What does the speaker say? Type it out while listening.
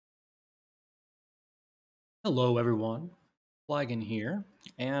Hello, everyone. Plagen here,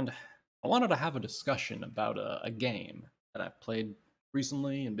 and I wanted to have a discussion about a game that I've played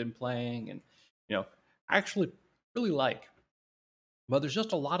recently and been playing, and I actually really like. But there's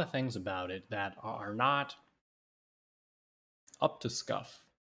just a lot of things about it that are not up to scuff.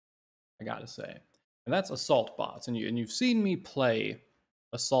 I gotta say, and that's assault bots. And you've seen me play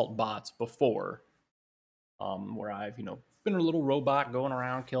assault bots before, where I've been a little robot going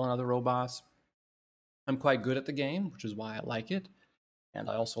around killing other robots. I'm quite good at the game, which is why I like it. And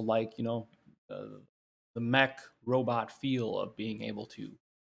I also like, the, the mech robot feel of being able to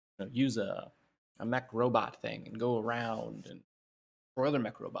use a mech robot thing and go around and for other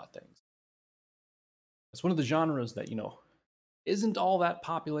mech robot things. It's one of the genres that, isn't all that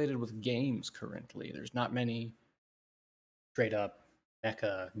populated with games currently. There's not many straight up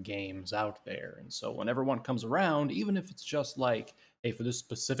mecha games out there. And so whenever one comes around, even if it's just like, hey, for this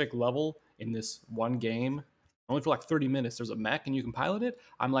specific level in this one game, only for like 30 minutes, there's a mech and you can pilot it,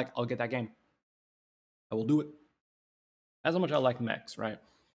 I'm like, I'll get that game. I will do it. That's how much I like mechs, right?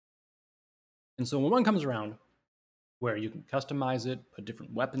 And so when one comes around where you can customize it, put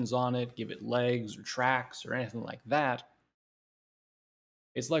different weapons on it, give it legs or tracks or anything like that,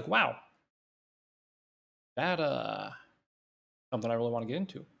 it's like, wow, that something I really want to get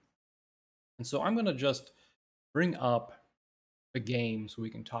into. And so I'm gonna just bring up the game so we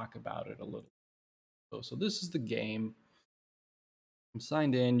can talk about it a little. So this is the game. I'm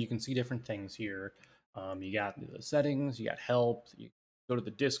signed in. You can see different things here. You got the settings, you got help, you go to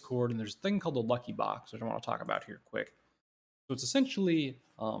the Discord, and there's a thing called the Lucky Box, which I want to talk about here quick. So it's essentially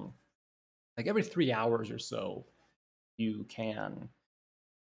like every 3 hours or so, you can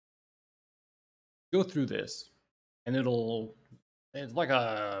go through this, and it's like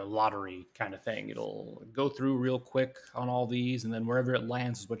a lottery kind of thing. It'll go through real quick on all these, and then wherever it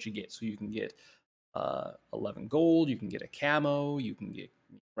lands is what you get. So you can get 11 gold, you can get a camo, you can get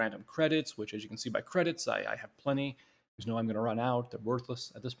random credits, which, as you can see by credits, I have plenty. There's no I'm going to run out. They're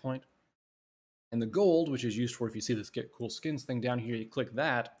worthless at this point. And the gold, which is used for if you see this get cool skins thing down here, you click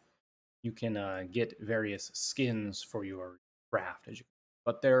that, you can get various skins for your craft.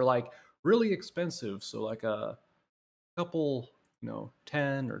 But they're like really expensive. So like a couple,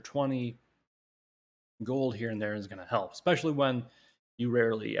 10 or 20 gold here and there is going to help, especially when you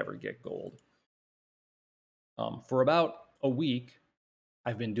rarely ever get gold. For about a week,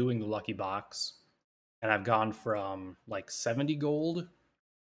 I've been doing the lucky box, and I've gone from like 70 gold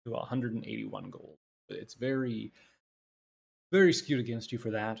to 181 gold. It's very, very skewed against you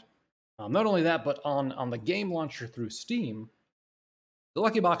for that. Not only that, but on the game launcher through Steam, the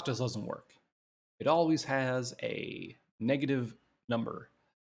lucky box just doesn't work. It always has a negative number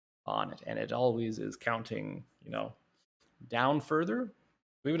on it, and it always is counting, down further.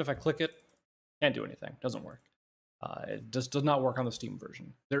 Even if I click it, can't do anything. Doesn't work. It just does not work on the Steam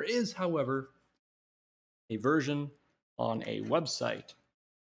version. There is, however, a version on a website.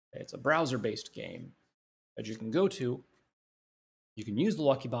 It's a browser-based game that you can go to. You can use the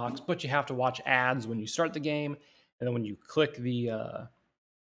Lucky Box, but you have to watch ads when you start the game, and then when you click the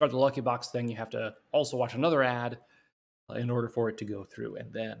start the Lucky Box thing, you have to also watch another ad in order for it to go through.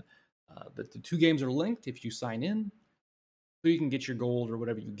 And then the two games are linked if you sign in, so you can get your gold or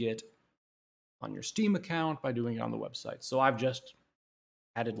whatever you get on your Steam account by doing it on the website. So I've just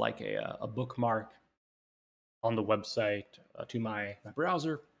added like a bookmark on the website to my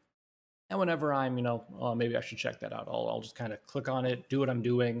browser. And whenever I'm, maybe I should check that out, I'll just kind of click on it, do what I'm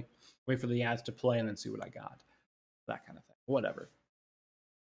doing, wait for the ads to play, and then see what I got. That kind of thing. Whatever.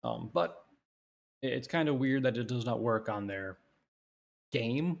 But it's kind of weird that it does not work on their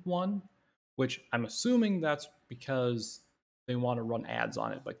game one, which I'm assuming that's because they want to run ads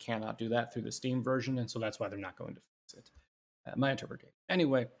on it, but cannot do that through the Steam version, and so that's why they're not going to fix it. My interpretation.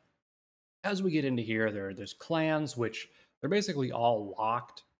 Anyway, as we get into here, there's clans, which they're basically all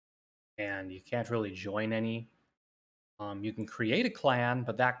locked, and you can't really join any. You can create a clan,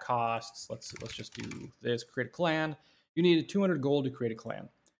 but that costs. Let's just do this. Create a clan. You need 200 gold to create a clan,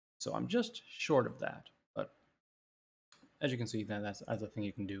 so I'm just short of that. But as you can see, that's a thing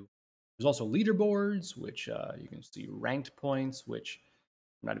you can do. There's also leaderboards, which you can see ranked points, which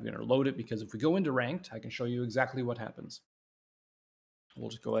I'm not even going to load it because if we go into ranked, I can show you exactly what happens.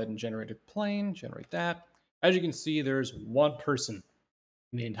 We'll just go ahead and generate a plane, generate that. As you can see, there's one person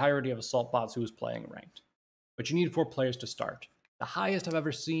in the entirety of Assault Bots who is playing ranked. But you need 4 players to start. The highest I've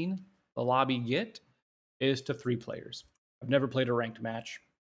ever seen the lobby get is to 3 players. I've never played a ranked match.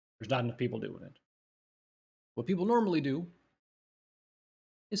 There's not enough people doing it. What people normally do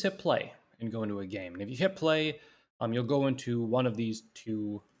is hit play and go into a game. And if you hit play, you'll go into one of these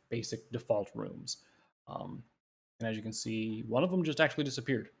 2 basic default rooms. And as you can see, one of them just actually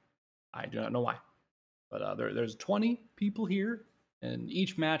disappeared. I do not know why. But there's 20 people here, and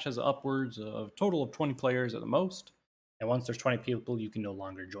each match has upwards of a total of 20 players at the most. And once there's 20 people, you can no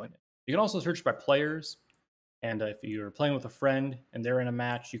longer join it. You can also search by players, and if you're playing with a friend and they're in a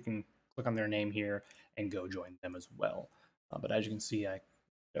match, you can click on their name here and go join them as well. But as you can see, I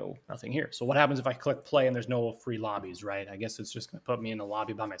know nothing here. So what happens if I click play and there's no free lobbies, right? I guess it's just going to put me in a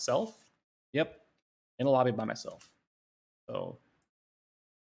lobby by myself. Yep, in a lobby by myself. So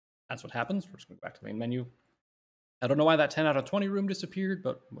that's what happens. We're just going to go back to the main menu. I don't know why that 10 out of 20 room disappeared,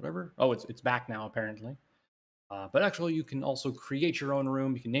 but whatever. Oh, it's back now, apparently. But actually, you can also create your own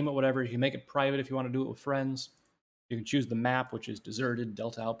room. You can name it whatever. You can make it private if you want to do it with friends. You can choose the map, which is Deserted,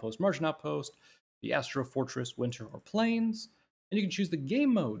 Delta Outpost, Martian Outpost, the Astro Fortress, Winter, or Plains. And you can choose the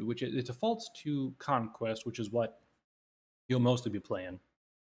game mode, which it defaults to Conquest, which is what you'll mostly be playing.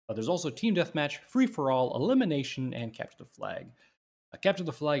 There's also Team Deathmatch, Free for All, Elimination, and Capture the Flag. Capture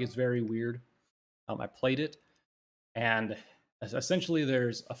the Flag is very weird. I played it, and essentially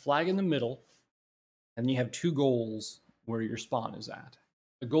there's a flag in the middle, and you have two goals where your spawn is at.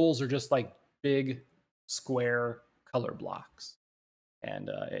 The goals are just like big square color blocks, and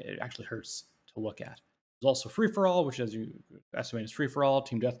it actually hurts to look at. There's also Free for All, which, as you estimate, is free for all.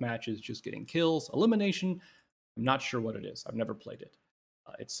 Team Deathmatch is just getting kills. Elimination, I'm not sure what it is. I've never played it.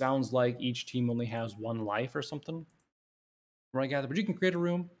 It sounds like each team only has one life or something, right? Gather, but you can create a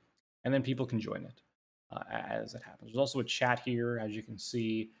room, and then people can join it as it happens. There's also a chat here, as you can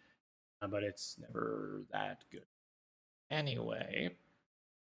see, but it's never that good. Anyway, you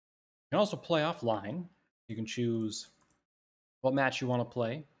can also play offline. You can choose what match you want to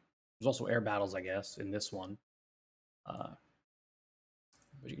play. There's also air battles, I guess, in this one. But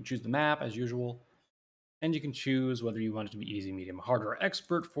you can choose the map as usual. And you can choose whether you want it to be easy, medium, hard, or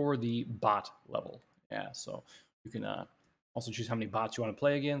expert for the bot level. Yeah, so you can also choose how many bots you want to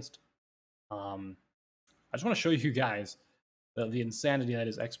play against. I just want to show you guys the insanity that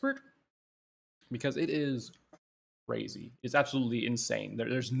is expert, because it is crazy. It's absolutely insane.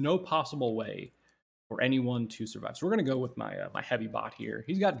 There's no possible way for anyone to survive. So we're going to go with my my heavy bot here.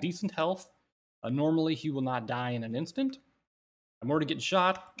 He's got decent health. Normally, he will not die in an instant. I'm already getting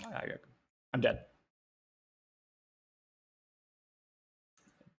shot. I'm dead.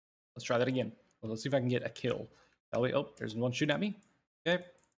 Let's try that again. Let's see if I can get a kill. Oh, there's one shooting at me. Okay.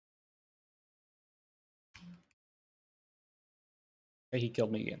 Okay, he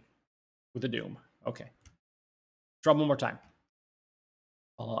killed me again with a doom. Okay. Try one more time.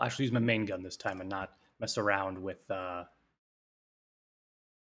 I'll actually use my main gun this time and not mess around with my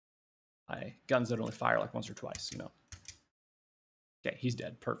guns that only fire like once or twice, you know. Okay, he's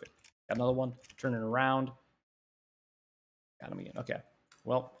dead. Perfect. Got another one. Turning around. Got him again. Okay.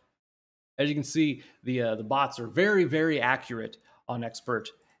 Well, as you can see, the bots are very, very accurate on expert,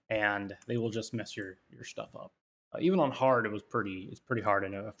 and they will just mess your stuff up. Even on hard, it's pretty hard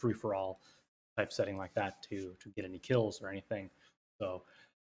in a free for all type setting like that to get any kills or anything. So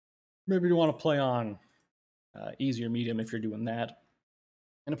maybe you want to play on easy or medium if you're doing that.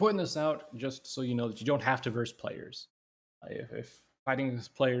 And I'm pointing this out just so you know that you don't have to verse players. If fighting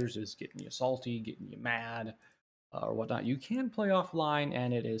against players is getting you salty, getting you mad, or whatnot, you can play offline,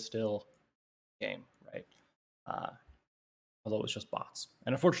 and it is still a game, right? Although it's just bots.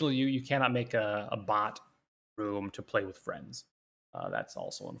 And unfortunately, you cannot make a bot room to play with friends. That's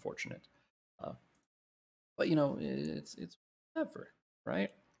also unfortunate. But you know, it's whatever, right?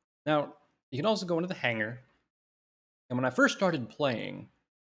 Now you can also go into the hangar. And when I first started playing,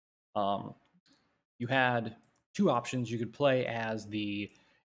 you had two options. You could play as the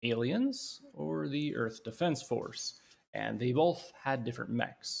aliens or the Earth Defense Force, and they both had different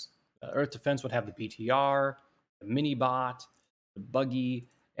mechs. Earth Defense would have the BTR, the mini bot, the buggy,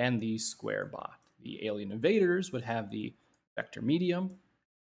 and the square bot. The alien invaders would have the vector medium,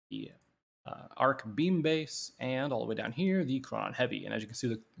 the arc beam base, and all the way down here, the Chronon heavy. And as you can see,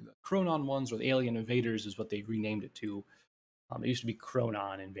 the Chronon ones, or the alien invaders, is what they renamed it to. It used to be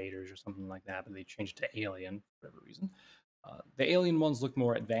Chronon invaders or something like that, but they changed it to alien for whatever reason. The alien ones look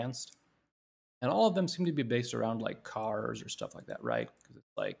more advanced, and all of them seem to be based around like cars or stuff like that, right? Because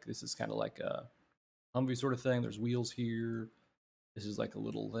it's like, this is kind of like a Humvee sort of thing. There's wheels here. This is like a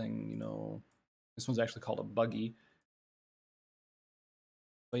little thing, you know. This one's actually called a buggy.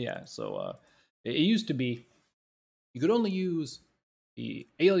 But yeah, so it used to be you could only use the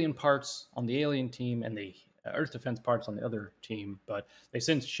alien parts on the alien team and the Earth defense parts on the other team, but they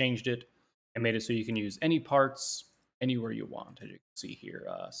since changed it and made it so you can use any parts anywhere you want, as you can see here.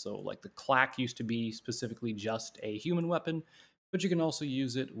 So like the clack used to be specifically just a human weapon. but you can also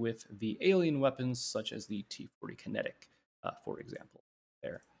use it with the alien weapons such as the T-40 kinetic, for example.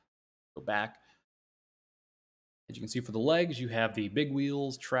 There, go back. As you can see for the legs, you have the big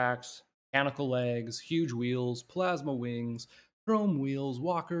wheels, tracks, mechanical legs, huge wheels, plasma wings, chrome wheels,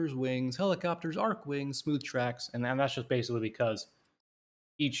 walkers, wings, helicopters, arc wings, smooth tracks, and that's just basically because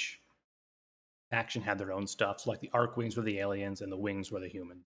each faction had their own stuff. So like the arc wings were the aliens and the wings were the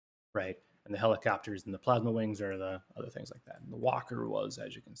human, right? And the helicopters and the plasma wings are the other things like that. And the walker was,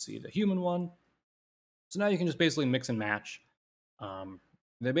 as you can see, the human one. So now you can just basically mix and match.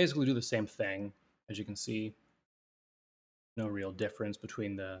 They basically do the same thing, as you can see. No real difference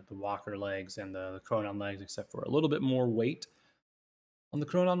between the walker legs and the chronon legs, except for a little bit more weight on the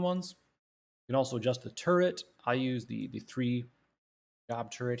chronon ones. You can also adjust the turret. I use the 3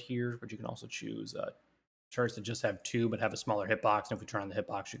 job turret here, but you can also choose turrets that just have 2 but have a smaller hitbox. And if we turn on the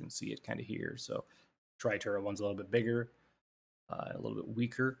hitbox, you can see it kind of here. So tri-turret one's a little bit bigger, a little bit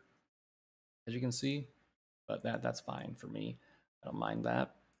weaker, as you can see. But that's fine for me. I don't mind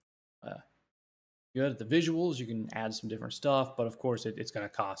that. Good at the visuals, you can add some different stuff, but of course it's going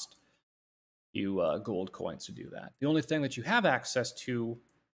to cost you gold coins to do that. The only thing that you have access to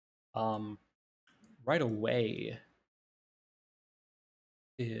right away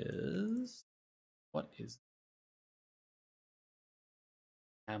is, what is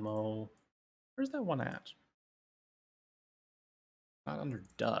ammo? Where's that one at? Not under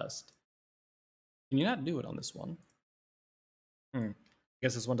dust. Can you not do it on this one? I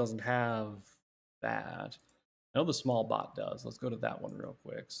guess this one doesn't have that. I know the small bot does. Let's go to that one real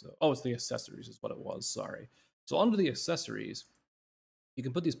quick. So, oh, it's the accessories is what it was. Sorry. So under the accessories, you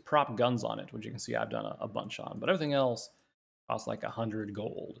can put these prop guns on it, which you can see I've done a bunch on. But everything else costs like 100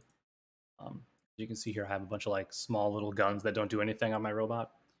 gold. You can see here I have a bunch of like small little guns that don't do anything on my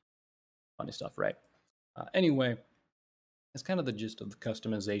robot. Funny stuff, right? Anyway, it's kind of the gist of the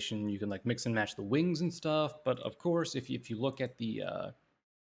customization. You can like mix and match the wings and stuff. But of course, if you look at the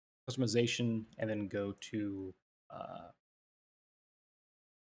customization and then go to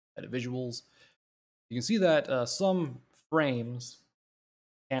edit visuals, you can see that some frames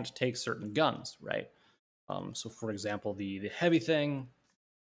can't take certain guns, right? So for example, the heavy thing,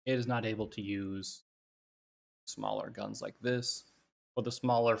 it is not able to use smaller guns like this, but the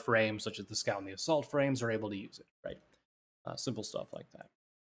smaller frames, such as the Scout and the Assault frames, are able to use it, right? Simple stuff like that.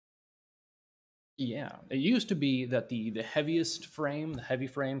 Yeah, it used to be that the heaviest frame, the heavy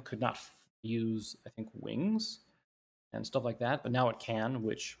frame, could not use, I think, wings and stuff like that, but now it can,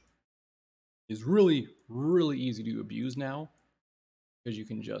 which is really, really easy to abuse now, because you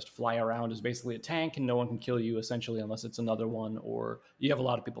can just fly around as basically a tank and no one can kill you, essentially, unless it's another one, or you have a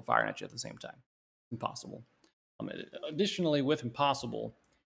lot of people firing at you at the same time. Impossible. Additionally, with Impossible,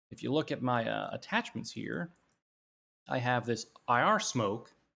 if you look at my attachments here, I have this IR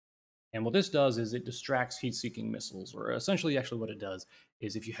smoke, and what this does is it distracts heat-seeking missiles, or essentially actually what it does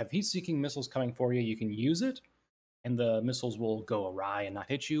is if you have heat-seeking missiles coming for you, you can use it, and the missiles will go awry and not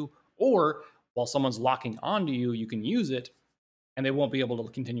hit you, or while someone's locking onto you, you can use it, and they won't be able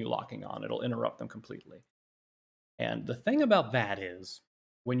to continue locking on. It'll interrupt them completely. And the thing about that is,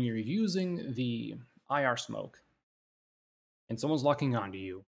 when you're using the IR smoke, and someone's locking onto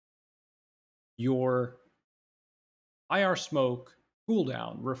you, your IR smoke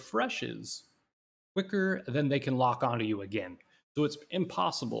cooldown refreshes quicker than they can lock onto you again. So it's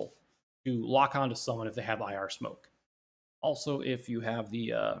impossible to lock onto someone if they have IR smoke. Also, if you have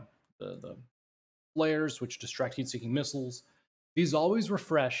the flares, which distract heat-seeking missiles, these always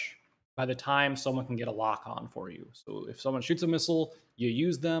refresh by the time someone can get a lock on for you. So if someone shoots a missile, you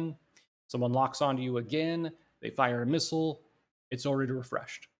use them, someone locks onto you again, they fire a missile, it's already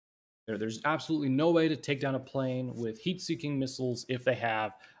refreshed. There's absolutely no way to take down a plane with heat-seeking missiles if they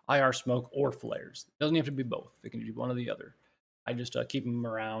have IR smoke or flares. It doesn't have to be both. They can do one or the other. I just keep them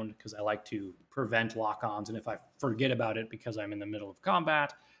around because I like to prevent lock-ons, and if I forget about it because I'm in the middle of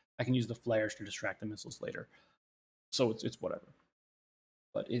combat, I can use the flares to distract the missiles later. So it's whatever.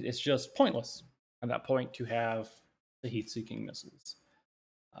 But it's just pointless at that point to have the heat-seeking missiles,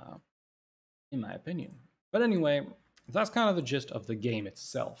 in my opinion. But anyway, that's kind of the gist of the game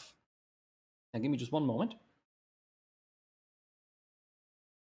itself. Now give me just one moment.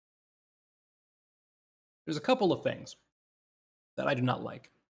 There's a couple of things that I do not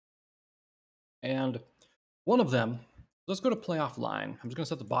like. And one of them, let's go to play offline. I'm just going to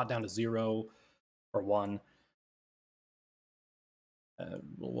set the bot down to 0 or 1.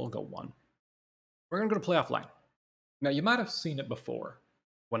 We'll go 1. We're going to go to play offline. Now, you might have seen it before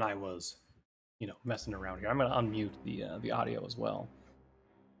when I was, messing around here. I'm going to unmute the audio as well.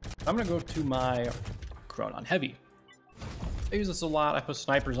 I'm going to go to my Chronon Heavy. I use this a lot. I put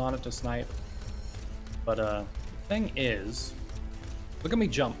snipers on it to snipe. But the thing is, look at me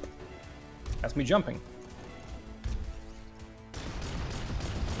jump. That's me jumping.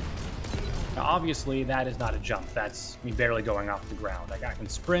 Now, obviously, that is not a jump. That's me barely going off the ground. Like, I can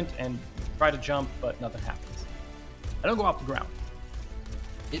sprint and try to jump, but nothing happens. I don't go off the ground.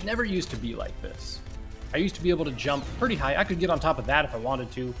 It never used to be like this. I used to be able to jump pretty high. I could get on top of that if I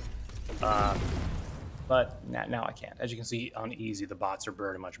wanted to. But now I can't. As you can see, on easy, the bots are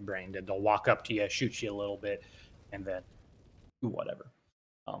pretty much brain dead. They'll walk up to you, shoot you a little bit, and then do whatever.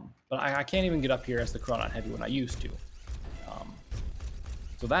 But I can't even get up here as the Chronon Heavy when I used to.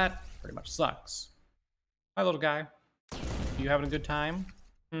 So that pretty much sucks. Hi, little guy. You having a good time?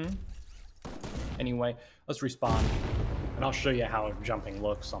 Anyway, let's respawn, and I'll show you how jumping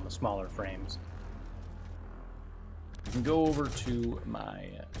looks on the smaller frames. I can go over to my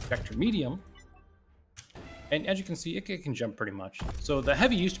Vector Medium, and as you can see, it can jump pretty much. So the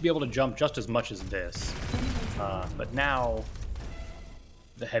Heavy used to be able to jump just as much as this, but now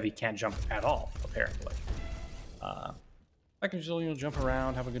the Heavy can't jump at all, apparently. I can just jump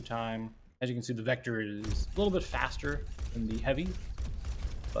around, have a good time. As you can see, the Vector is a little bit faster than the Heavy,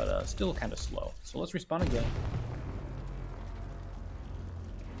 but still kind of slow. So let's respawn again.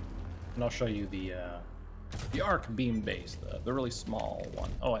 And I'll show you the arc beam base, the really small one.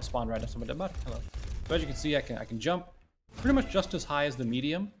 Oh, I spawned right next to my dead body. Hello. So as you can see, I can jump pretty much just as high as the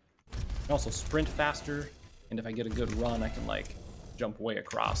medium. I can also sprint faster, and if I get a good run, I can like jump way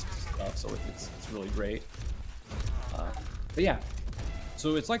across stuff. So it's really great. But yeah,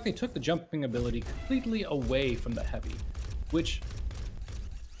 so it's like they took the jumping ability completely away from the Heavy, which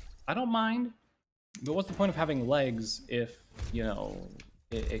I don't mind. But what's the point of having legs if, you know,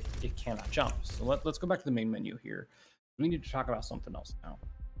 it cannot jump? So let's go back to the main menu here. We need to talk about something else now.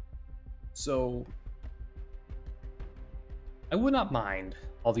 So I would not mind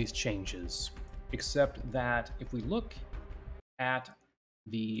all these changes, except that if we look at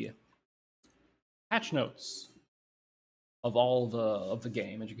the patch notes of all of the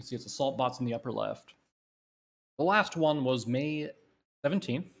game, as you can see, it's assault bots in the upper left. The last one was May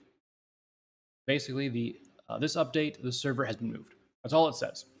 17th. Basically, this update, the server has been moved. That's all it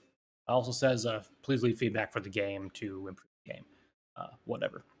says. It also says, please leave feedback for the game to improve the game.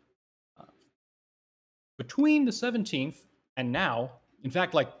 Whatever. Between the 17th and now, in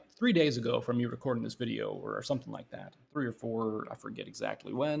fact, like 3 days ago from me recording this video, or something like that, 3 or 4, I forget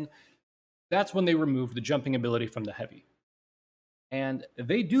exactly when, that's when they removed the jumping ability from the Heavy. And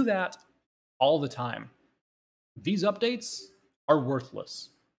they do that all the time. These updates are worthless.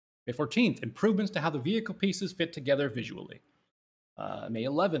 May 14th, improvements to how the vehicle pieces fit together visually. May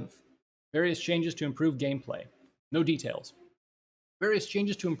 11th, various changes to improve gameplay. No details. Various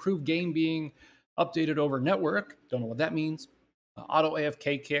changes to improve game being updated over network. Don't know what that means. Auto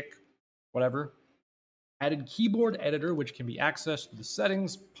AFK kick, whatever. Added keyboard editor, which can be accessed through the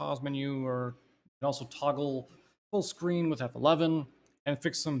settings, pause menu, or you can also toggle full screen with F11, and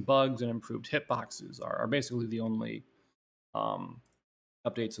fix some bugs and improved hitboxes are basically the only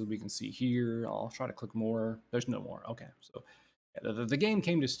updates that we can see here. I'll try to click more. There's no more. Okay, so yeah, the game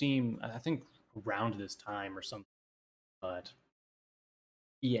came to Steam, I think, around this time or something. But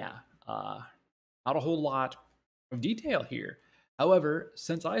yeah, not a whole lot of detail here. However,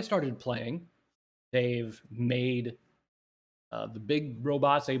 since I started playing, they've made the big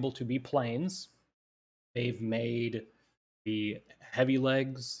robots able to be planes. They've made the heavy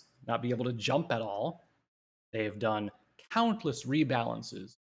legs not be able to jump at all. They've done countless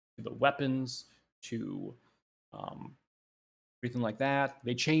rebalances to the weapons, to everything like that.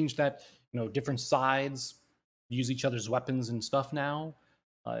 They changed that, different sides use each other's weapons and stuff now.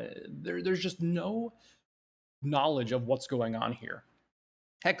 There's just no knowledge of what's going on here.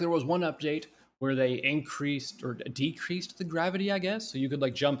 Heck, there was one update where they increased or decreased the gravity, I guess, so you could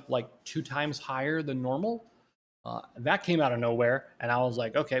like jump like 2 times higher than normal. That came out of nowhere, and I was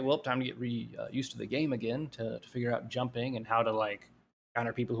like, okay, well, time to get used to the game again to figure out jumping and how to like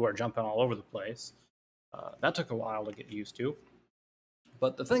counter people who are jumping all over the place. That took a while to get used to.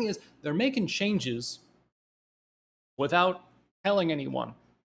 But the thing is, they're making changes without telling anyone.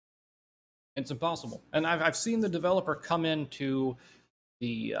 It's impossible. And I've seen the developer come into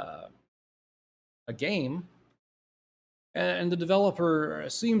a game, and the developer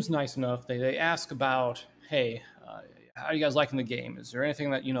seems nice enough. They ask about, hey, how are you guys liking the game? Is there anything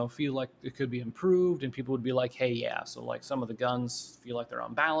that feel like it could be improved? And people would be like, hey, yeah. So like some of the guns feel like they're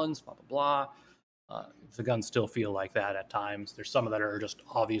unbalanced, blah blah blah. The guns still feel like that at times. There's some that are just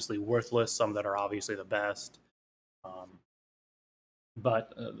obviously worthless, some that are obviously the best.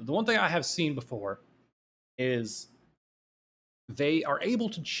 But the one thing I have seen before is they are able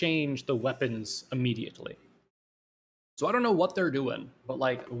to change the weapons immediately. So I don't know what they're doing, but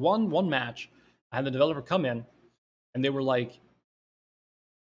like one match, I had the developer come in and they were like,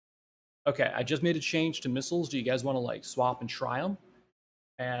 okay, I just made a change to missiles. Do you guys want to like swap and try them?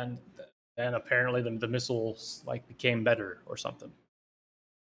 And then apparently the missiles like became better or something.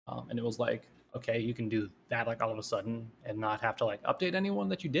 And it was like, okay, you can do that like all of a sudden and not have to like update anyone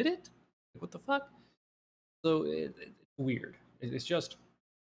that you did it. Like, what the fuck? So it's weird. It's just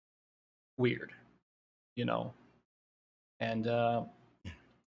weird, you know. And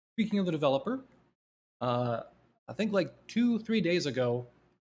speaking of the developer, uh, I think like 2-3 days ago,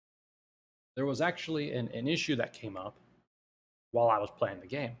 there was actually an issue that came up while I was playing the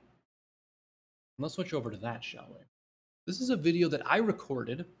game. Let's switch over to that, shall we? This is a video that I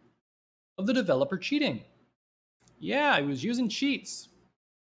recorded of the developer cheating. Yeah, I was using cheats.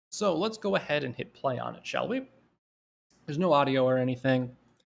 So let's go ahead and hit play on it, shall we? There's no audio or anything,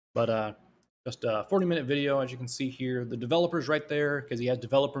 but just a 40-minute video, as you can see here. The developer's right there because he has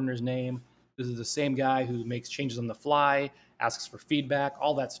developer in his name. This is the same guy who makes changes on the fly, asks for feedback,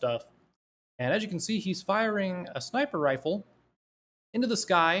 all that stuff. And as you can see, he's firing a sniper rifle into the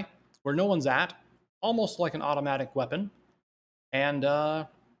sky where no one's at, almost like an automatic weapon. And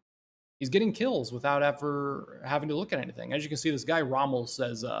he's getting kills without ever having to look at anything. As you can see, this guy Rommel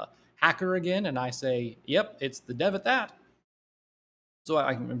says hacker again, and I say, yep, it's the dev at that. So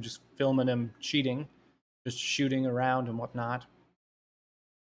I'm just filming him cheating, just shooting around and whatnot.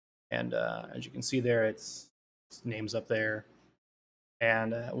 And as you can see there, it's his name's up there.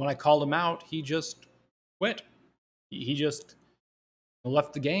 And when I called him out, he just quit. He just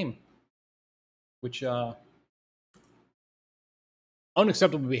left the game, which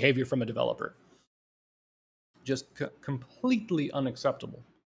unacceptable behavior from a developer. Just completely unacceptable.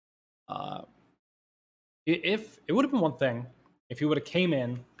 If it would have been one thing if he would have came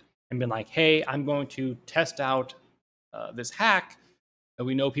in and been like, "Hey, I'm going to test out this hack that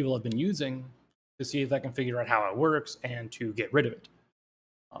we know people have been using to see if I can figure out how it works and to get rid of it."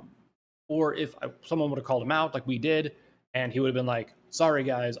 Or if someone would have called him out like we did, and he would have been like, "Sorry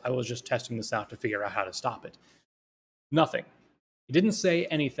guys, I was just testing this out to figure out how to stop it." Nothing. He didn't say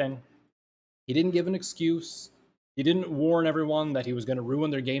anything. He didn't give an excuse. He didn't warn everyone that he was going to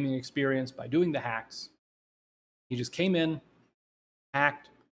ruin their gaming experience by doing the hacks. He just came in, hacked,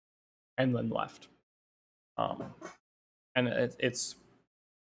 and then left. And it's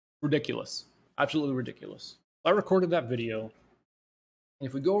ridiculous. Absolutely ridiculous. I recorded that video. And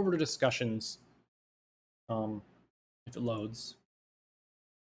if we go over to discussions, if it loads,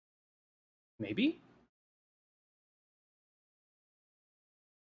 maybe?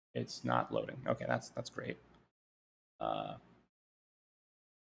 It's not loading. Okay, that's great.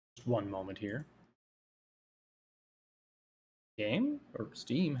 Just one moment here. Game or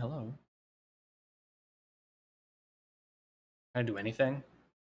Steam? Hello. Can I do anything?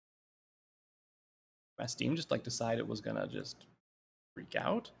 My Steam just like decide it was gonna just freak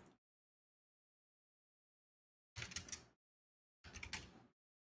out.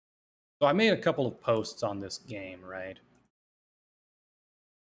 So I made a couple of posts on this game, right?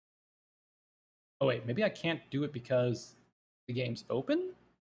 Oh wait, maybe I can't do it because the game's open?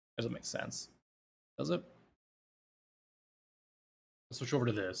 Doesn't make sense. Does it? Let's switch over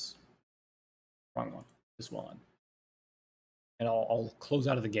to this. Wrong one. This one. And I'll close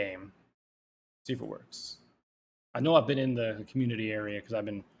out of the game. See if it works. I know I've been in the community area because I've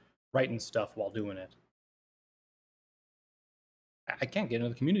been writing stuff while doing it. I can't get into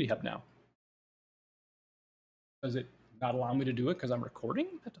the community hub now. Does it not allow me to do it because I'm recording?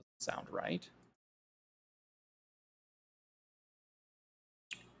 That doesn't sound right.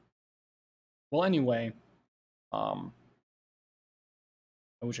 Well, anyway, I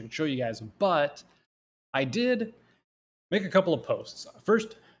wish I could show you guys, but I did make a couple of posts.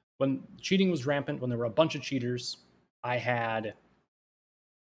 First, when cheating was rampant, when there were a bunch of cheaters, I had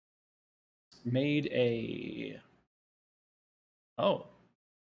made a... Oh.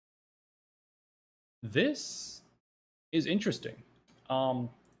 This is interesting. So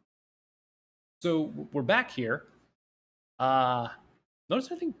we're back here. Notice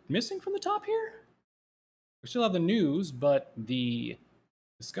anything missing from the top here? We still have the news, but the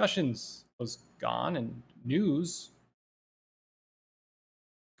discussions was gone, and news.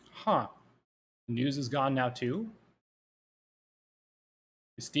 Huh. News is gone now too.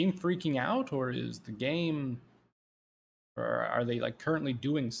 Is Steam freaking out, or is the game, or are they like currently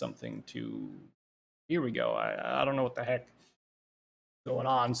doing something to? Here we go. I don't know what the heck is going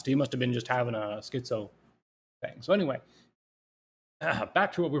on. Steam must have been just having a schizo thing. So anyway,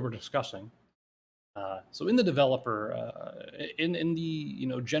 back to what we were discussing. So in the developer, in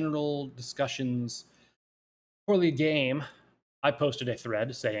the general discussions for the game, I posted a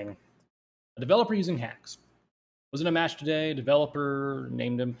thread saying a developer using hacks. Was in a match today. Developer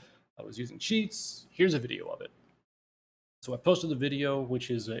named him. I was using cheats. Here's a video of it. So I posted the video, which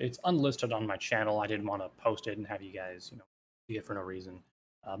is it's unlisted on my channel. I didn't want to post it and have you guys see it for no reason.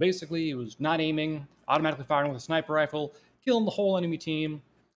 Basically, it was not aiming, automatically firing with a sniper rifle, killing the whole enemy team.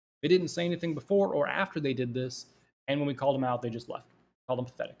 They didn't say anything before or after they did this, and when we called them out, they just left. Called them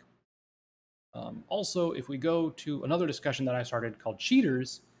pathetic. Also, if we go to another discussion that I started called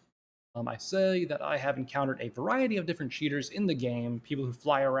cheaters, I say that I have encountered a variety of different cheaters in the game. People who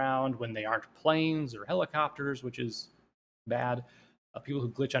fly around when they aren't planes or helicopters, which is bad. People who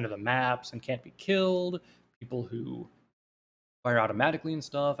glitch under the maps and can't be killed. People who fire automatically and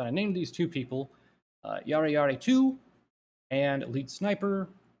stuff. And I named these two people, Yare Yare 2 and Elite Sniper.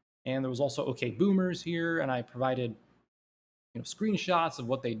 And there was also OK Boomers here, and I provided screenshots of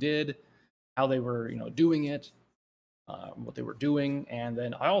what they did, how they were doing it, what they were doing. And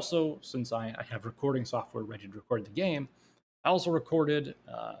then I also, since I have recording software ready to record the game, I also recorded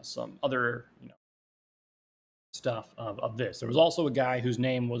some other stuff of this. There was also a guy whose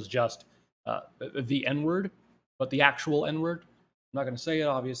name was just the N-word, but the actual N-word. I'm not going to say it,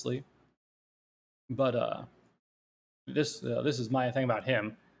 obviously, but this is my thing about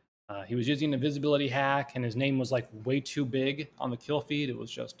him. He was using an invisibility hack, and his name was like way too big on the kill feed. It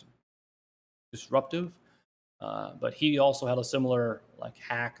was just disruptive. But he also had a similar like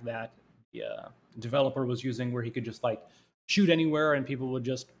hack that the developer was using, where he could just like shoot anywhere and people would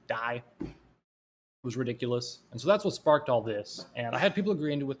just die. It was ridiculous, and so that's what sparked all this. And I had people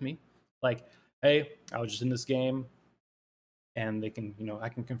agreeing with me, like, "Hey, I was just in this game, and they can, I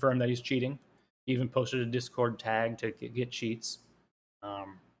can confirm that he's cheating." He even posted a Discord tag to get cheats.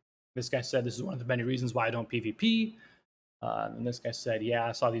 Um, this guy said this is one of the many reasons why I don't PvP. And this guy said, "Yeah,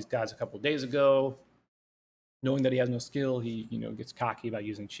 I saw these guys a couple of days ago. Knowing that he has no skill, he gets cocky about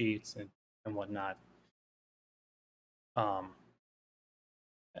using cheats and whatnot." Um,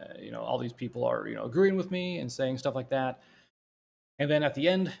 all these people are agreeing with me and saying stuff like that. And then at the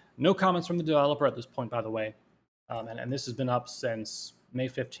end, no comments from the developer at this point, by the way. And this has been up since May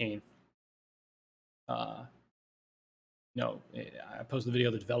 15th. No, I posted the video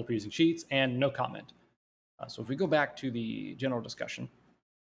of the developer using cheats and no comment. So if we go back to the general discussion,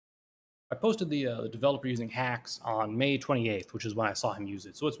 I posted the developer using hacks on May 28th, which is when I saw him use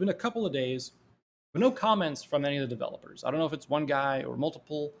it. So it's been a couple of days, but no comments from any of the developers. I don't know if it's one guy or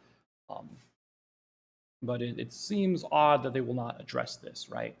multiple, but it seems odd that they will not address this,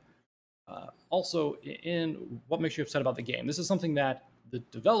 right? Also, in what makes you upset about the game, this is something that the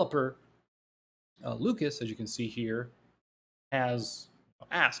developer, Lucas, as you can see here, has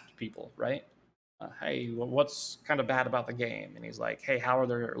asked people, right? Hey, what's kind of bad about the game? And he's like, hey, how are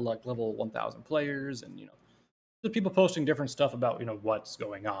there like level 1,000 players? And there's people posting different stuff about what's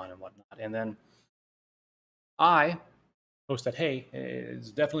going on and whatnot. And then I posted, hey, it's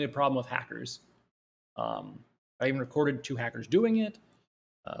definitely a problem with hackers. I even recorded two hackers doing it.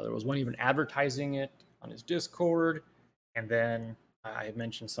 There was one even advertising it on his Discord, and then I had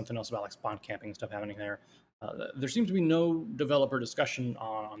mentioned something else about like spawn camping and stuff happening there. There seemed to be no developer discussion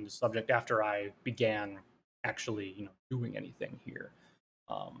on the subject after I began actually, doing anything here.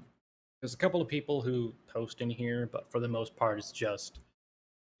 There's a couple of people who post in here, but for the most part, it's just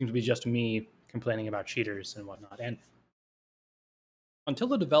seems to be just me complaining about cheaters and whatnot. And until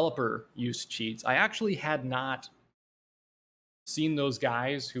the developer used cheats, I actually had not seen those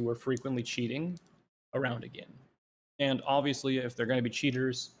guys who were frequently cheating around again. And obviously, if they're going to be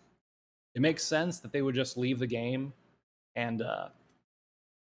cheaters, it makes sense that they would just leave the game and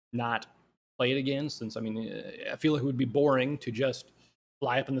not play it again. Since, I mean, I feel like it would be boring to just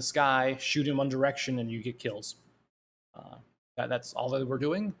fly up in the sky, shoot in one direction, and you get kills. That's all they were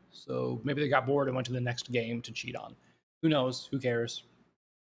doing. So maybe they got bored and went to the next game to cheat on. Who knows? Who cares?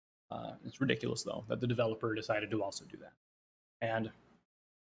 It's ridiculous, though, that the developer decided to also do that. And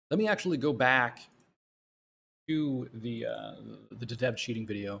let me actually go back to the dev cheating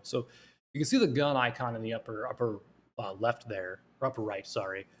video. So you can see the gun icon in the upper left there, or upper right,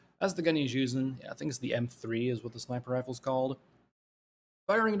 sorry. That's the gun he's using. I think it's the M3 is what the sniper rifle's called.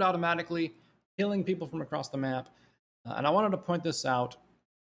 Firing it automatically, killing people from across the map. And I wanted to point this out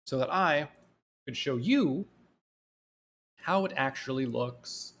so that I could show you how it actually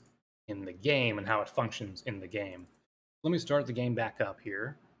looks in the game and how it functions in the game. Let me start the game back up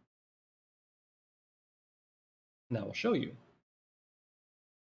here. Now I'll show you.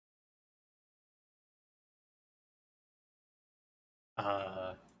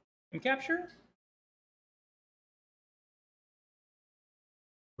 In capture?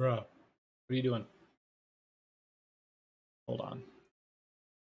 Bruh. What are you doing? Hold on.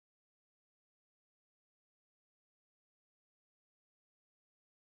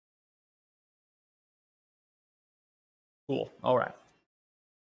 Cool. All right.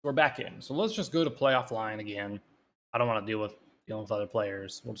 We're back in. So let's just go to playoff line again. I don't want to dealing with other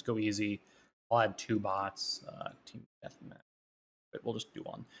players. We'll just go easy. I'll add 2 bots. Team deathmatch. But we'll just do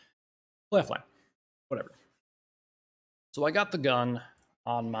 1. Playoff line. Whatever. So I got the gun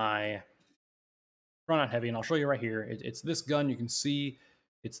on my front end heavy, and I'll show you right here. It's this gun. You can see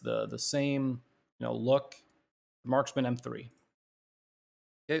it's the same look. The Marksman M3.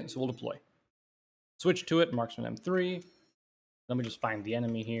 Okay, so we'll deploy. Switch to it. Marksman M3. Let me just find the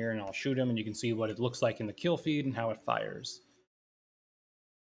enemy here, and I'll shoot him, and you can see what it looks like in the kill feed and how it fires.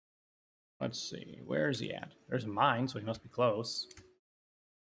 Let's see. Where is he at? There's a mine, so he must be close.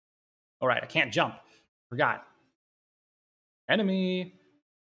 All right, I can't jump. Forgot. Enemy.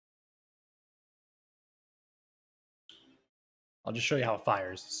 I'll just show you how it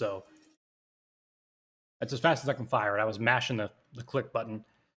fires. So that's as fast as I can fire it. I was mashing the click button.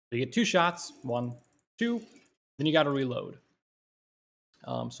 So you get 2 shots. 1, 2. Then you got to reload.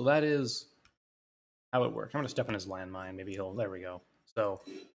 So that is how it works. I'm going to step on his landmine. Maybe he'll... There we go. So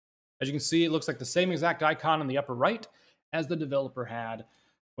as you can see, it looks like the same exact icon in the upper right as the developer had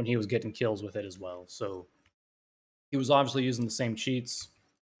when he was getting kills with it as well. So he was obviously using the same cheats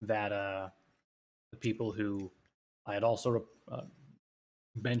that the people who I had also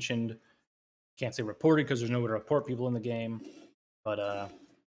mentioned. Can't say reported because there's nowhere to report people in the game. But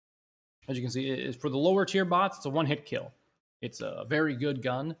as you can see, for the lower tier bots, it's a 1-hit kill. It's a very good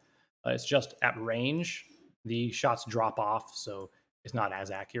gun. It's just at range, the shots drop off, so it's not as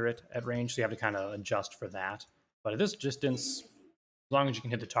accurate at range. So you have to kind of adjust for that. But at this distance, as long as you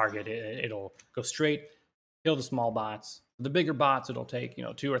can hit the target, it'll go straight, kill the small bots. The bigger bots, it'll take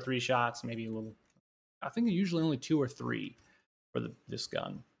 2 or 3 shots, maybe a little. I think usually only 2 or 3 for this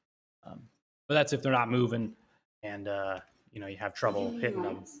gun. But that's if they're not moving, and you have trouble hitting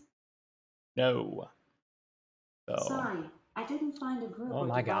them. No. So. Sorry, I didn't find a group. Oh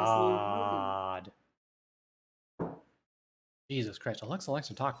my god. Jesus Christ, Alexa likes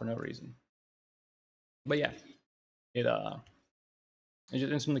to talk for no reason. But yeah, it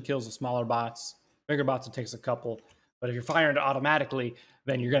just instantly kills the smaller bots. Bigger bots, it takes a couple. But if you're firing it automatically,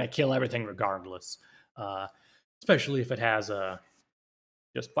 then you're going to kill everything regardless. Especially if it has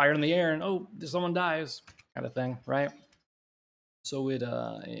just fire in the air and, oh, someone dies kind of thing, right? So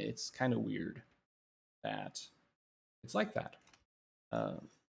it's kind of weird that it's like that.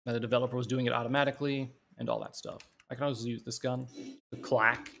 The developer was doing it automatically and all that stuff. I can also use this gun, the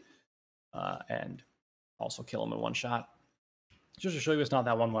clack, and also kill him in 1 shot. Just to show you it's not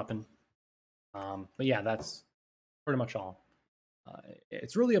that one weapon. But yeah, that's pretty much all.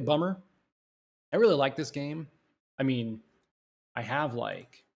 It's really a bummer. I really like this game. I mean, I have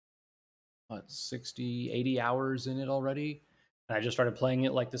like 60, 80 hours in it already. And I just started playing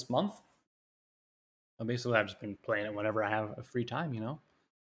it like this month. Basically, I've just been playing it whenever I have a free time,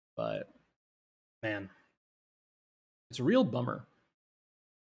 But, man, it's a real bummer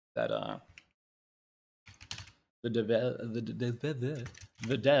that the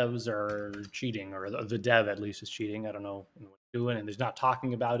devs are cheating, or the dev at least is cheating. I don't know what they're doing, and there's not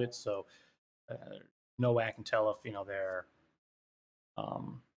talking about it, so no way I can tell if they're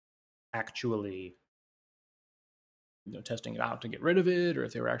actually testing it out to get rid of it, or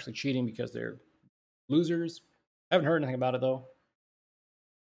if they were actually cheating because they're losers. I haven't heard anything about it though.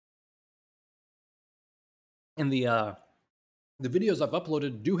 And the videos I've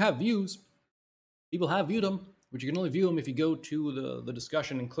uploaded do have views. People have viewed them, but you can only view them if you go to the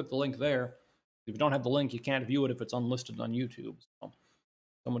discussion and click the link there. If you don't have the link, you can't view it if it's unlisted on YouTube. So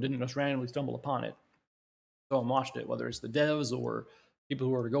someone didn't just randomly stumble upon it. Someone watched it, whether it's the devs or people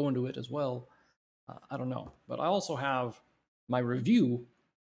who are going to it as well. I don't know. But I also have my review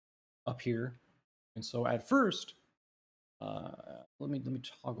up here. And so at first, let me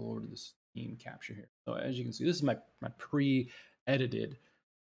toggle over to this Steam capture here. So as you can see, this is my pre-edited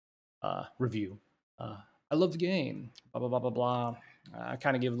review. I love the game, blah, blah, blah, blah, blah. I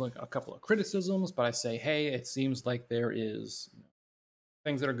kind of give a couple of criticisms, but I say, hey, it seems like there is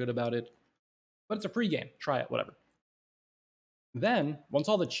things that are good about it, but it's a free game. Try it, whatever. Then, once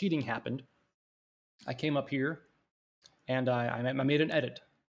all the cheating happened, I came up here and I made an edit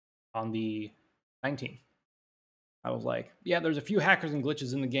on the 19th. I was like, yeah, there's a few hackers and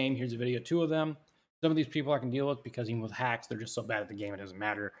glitches in the game. Here's a video, 2 of them. Some of these people I can deal with because even with hacks, they're just so bad at the game, it doesn't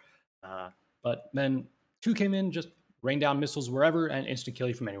matter. But then 2 came in, just rain down missiles wherever, and instant kill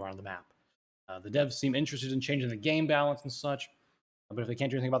you from anywhere on the map. The devs seem interested in changing the game balance and such. But if they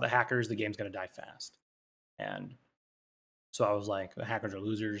can't do anything about the hackers, the game's going to die fast. And so I was like, the hackers are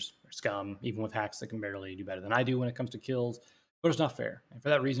losers, they're scum. Even with hacks, they can barely do better than I do when it comes to kills. But it's not fair. And for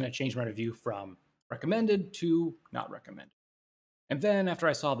that reason, I changed my review from recommended to not recommended. And then after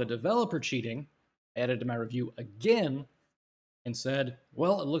I saw the developer cheating, I edited my review again and said,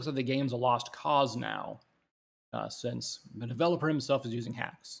 well, it looks like the game's a lost cause now, since the developer himself is using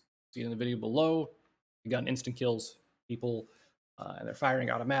hacks. See in the video below, you got instant kills people, and they're firing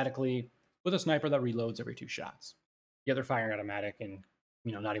automatically with a sniper that reloads every 2 shots. Yeah, they're firing automatic and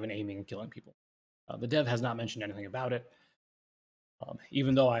not even aiming and killing people. The dev has not mentioned anything about it,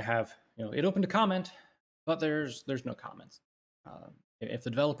 even though I have it open to comment, but there's no comments. If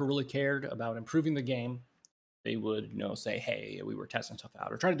the developer really cared about improving the game, they would say, hey, we were testing stuff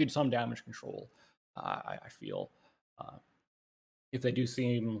out, or try to do some damage control. I feel if they do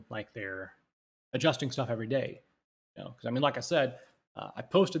seem like they're adjusting stuff every day, because I mean, like I said, I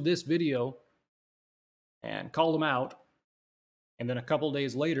posted this video and called them out, and then a couple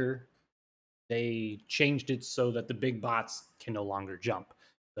days later they changed it so that the big bots can no longer jump.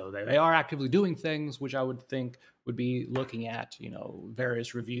 So they are actively doing things, which I would think would be looking at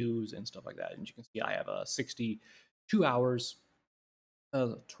various reviews and stuff like that. And you can see I have 62 hours,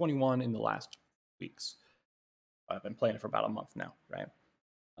 21 in the last weeks. I've been playing it for about a month now, right?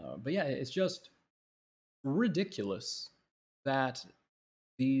 But yeah, it's just ridiculous that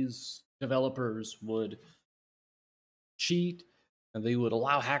these developers would cheat and they would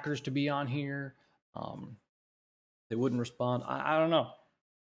allow hackers to be on here. They wouldn't respond. I don't know.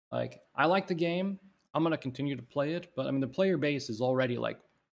 Like, I like the game. I'm going to continue to play it, but I mean, the player base is already like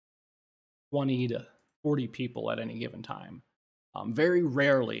 20 to 40 people at any given time. Very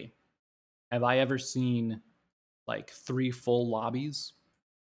rarely have I ever seen like 3 full lobbies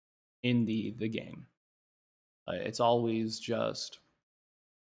in the game. It's always just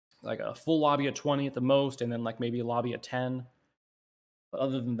like a full lobby of 20 at the most, and then like maybe a lobby of 10. But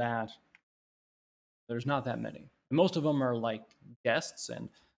other than that, there's not that many. And most of them are like guests, and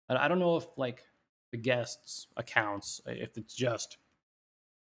I don't know if like the guests' accounts, if it's just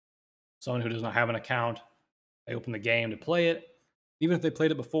someone who does not have an account, they open the game to play it. Even if they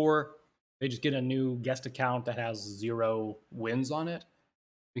played it before, they just get a new guest account that has 0 wins on it.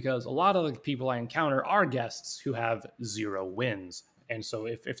 Because a lot of the people I encounter are guests who have 0 wins. And so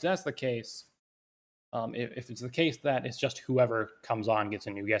if that's the case, if it's the case that it's just whoever comes on gets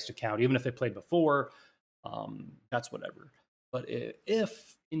a new guest account, even if they played before, that's whatever. But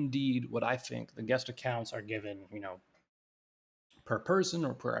if indeed what I think the guest accounts are given, per person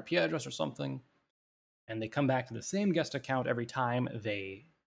or per IP address or something, and they come back to the same guest account every time they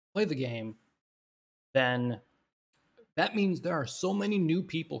play the game, then that means there are so many new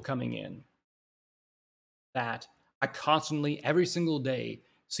people coming in that I constantly, every single day,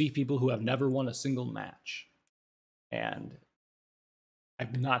 see people who have never won a single match. And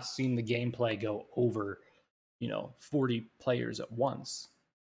I've not seen the gameplay go over, 40 players at once,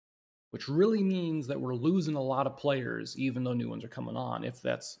 which really means that we're losing a lot of players, even though new ones are coming on,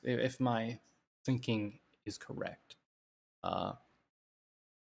 if my thinking is correct. But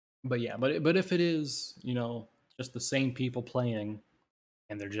yeah, but if it is, just the same people playing,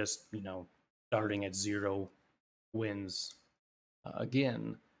 and they're just, starting at 0 wins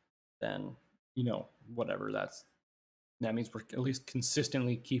again, then whatever. That means we're at least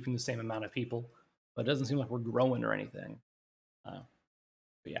consistently keeping the same amount of people, but it doesn't seem like we're growing or anything. But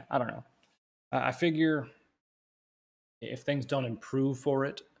yeah, I don't know. I figure if things don't improve for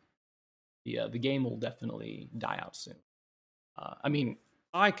it, the game will definitely die out soon. I mean,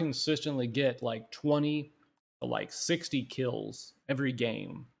 I consistently get like 20 to like 60 kills every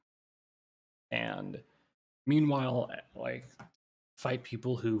game, and meanwhile, like, fight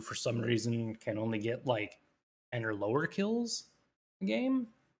people who for some reason can only get like 10 or lower kills a game,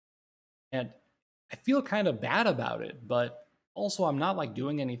 and I feel kind of bad about it, but also I'm not like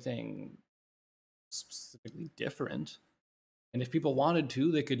doing anything specifically different. And if people wanted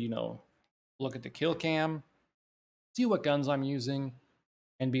to, they could, look at the kill cam, see what guns I'm using,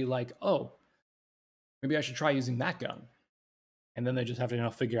 and be like, oh, maybe I should try using that gun. And then they just have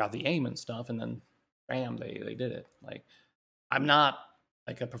to, figure out the aim and stuff, and then bam, they did it. Like, I'm not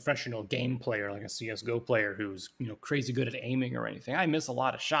like a professional game player, like a CS:GO player who's crazy good at aiming or anything. I miss a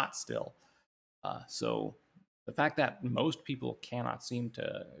lot of shots still. So the fact that most people cannot seem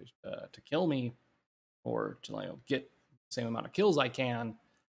to kill me or to get the same amount of kills I can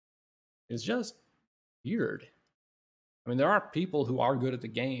is just weird. I mean, there are people who are good at the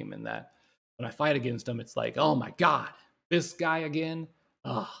game, and that when I fight against them, it's like, oh my god, this guy again.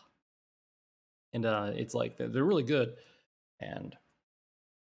 Ugh. And it's like they're really good, and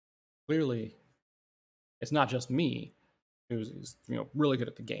clearly it's not just me who's really good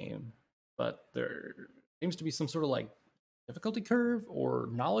at the game, but there seems to be some sort of like difficulty curve or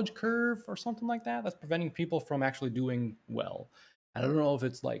knowledge curve or something like that that's preventing people from actually doing well. I don't know if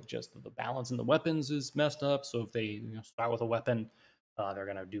it's like just the balance in the weapons is messed up. So if they start with a weapon, they're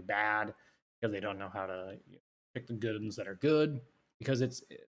gonna do bad because they don't know how to pick the good ones that are good. Because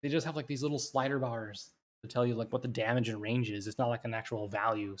they just have like these little slider bars to tell you like what the damage and range is. It's not like an actual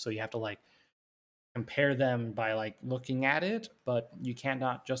value, so you have to like compare them by like looking at it. But you can't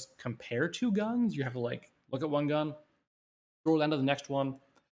not just compare two guns. You have to like look at one gun, scroll down to the next one. And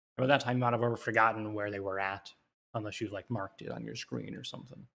by that time, you might have already forgotten where they were at, unless you like marked it on your screen or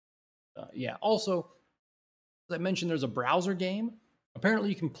something. Yeah. Also, as I mentioned, there's a browser game. Apparently,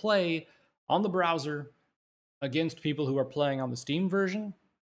 you can play on the browser against people who are playing on the Steam version.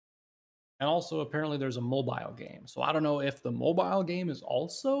 And also, apparently, there's a mobile game. So I don't know if the mobile game is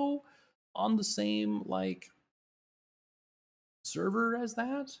also on the same like server as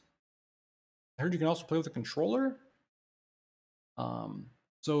that. I heard you can also play with a controller. Um,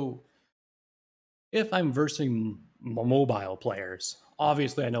 so if I'm versing mobile players,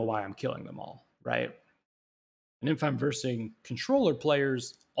 obviously I know why I'm killing them all, right? And if I'm versing controller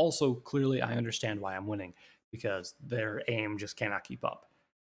players, also clearly I understand why I'm winning because their aim just cannot keep up.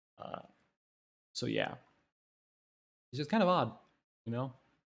 Uh, so yeah, it's just kind of odd, you know.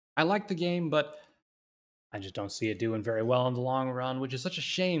 I like the game, but I just don't see it doing very well in the long run, which is such a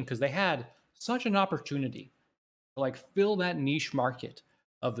shame because they had such an opportunity to like fill that niche market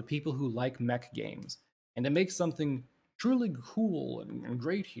of the people who like mech games and to make something truly cool and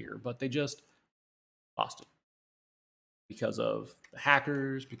great here, but they just lost it because of the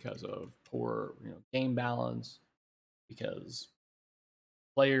hackers, because of poor game balance, because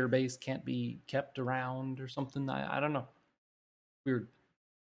player base can't be kept around or something. I don't know. Weird.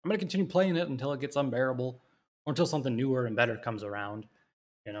 I'm gonna continue playing it until it gets unbearable or until something newer and better comes around,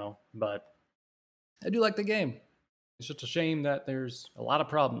 But I do like the game. It's just a shame that there's a lot of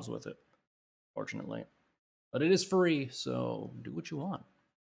problems with it, fortunately. But it is free, so do what you want.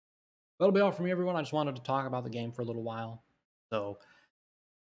 That'll be all from me, everyone. I just wanted to talk about the game for a little while. So,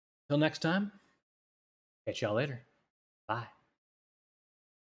 till next time, catch y'all later. Bye.